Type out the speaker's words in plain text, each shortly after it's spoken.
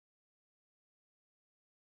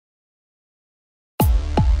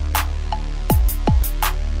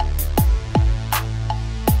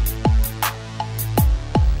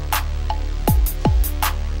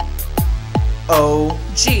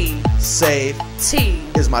OGsafeT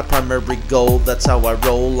is my primary goal, that's how I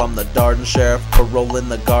roll. I'm the Darden Sheriff, parole in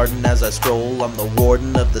the garden as I stroll. I'm the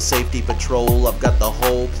warden of the safety patrol. I've got the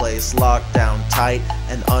whole place locked down tight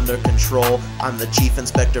and under control. I'm the chief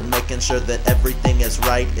inspector, making sure that everything is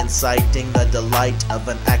right, inciting the delight of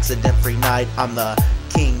an accident-free night. I'm the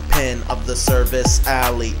kingpin of the service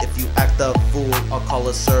alley. If you act a fool, I'll call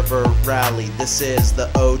a server rally. This is the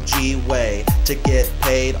OG way to get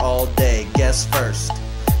paid all day. Guess first,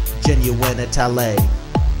 genuine Italian.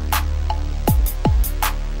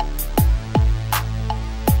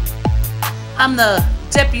 I'm the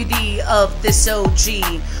deputy of this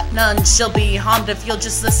OG. None shall be harmed if you'll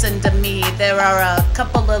just listen to me. There are a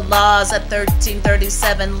couple of laws at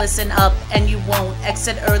 1337. Listen up and you won't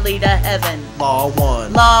exit early to heaven. Law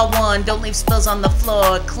 1. Law 1, don't leave spills on the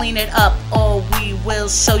floor. Clean it up or we will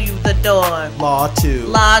show you the door. Law 2.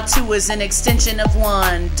 Law 2 is an extension of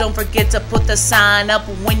 1. Don't forget to put the sign up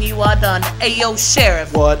when you are done. Ayo,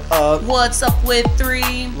 Sheriff. What up? What's up with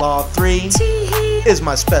 3? Law 3 is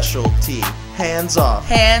my specialty. Hands off.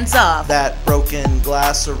 Hands off. That broken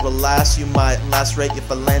glass, or alas, you might lacerate your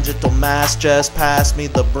phalangeal mass. Just pass me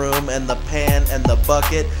the broom and the pan and the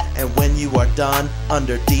bucket, and when you are done,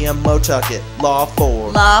 under DMO tuck it. Law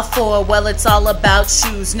 4. Law 4, well it's all about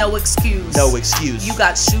shoes, no excuse. No excuse. You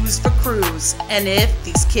got shoes for crews, and if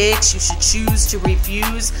these kicks you should choose to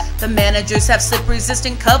refuse, the managers have slip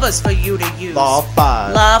resistant covers for you to use. Law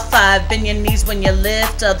 5. Law 5, bend your knees when you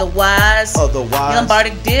lift, otherwise your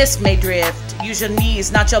lombardic disc may drift. Use your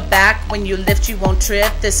knees, not your back. When you lift, you won't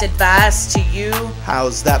trip. This advice to you.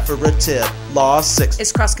 How's that for a tip? Law 6.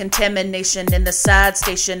 It's cross-contamination in the side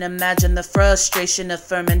station. Imagine the frustration of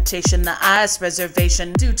fermentation, the ice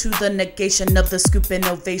reservation due to the negation of the scoop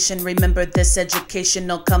innovation. Remember this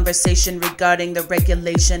educational conversation regarding the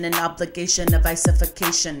regulation and obligation of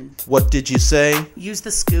icification. What did you say? Use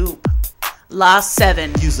the scoop. Law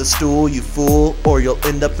 7. Use a stool, you fool, or you'll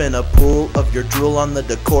end up in a pool of your drool on the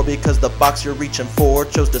decor, because the box you're reaching for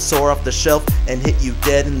chose to soar off the shelf and hit you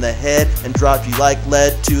dead in the head and drop you like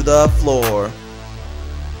lead to the floor.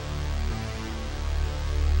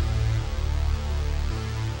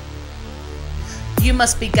 You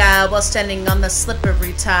must beguile while standing on the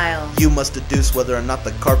slippery tile. You must deduce whether or not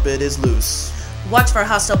the carpet is loose. Watch for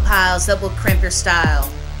hostile piles that will cramp your style.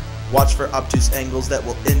 Watch for obtuse angles that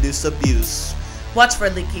will induce abuse. Watch for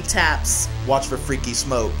leaky taps. Watch for freaky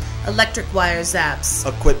smoke. Electric wire zaps.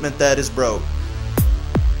 Equipment that is broke.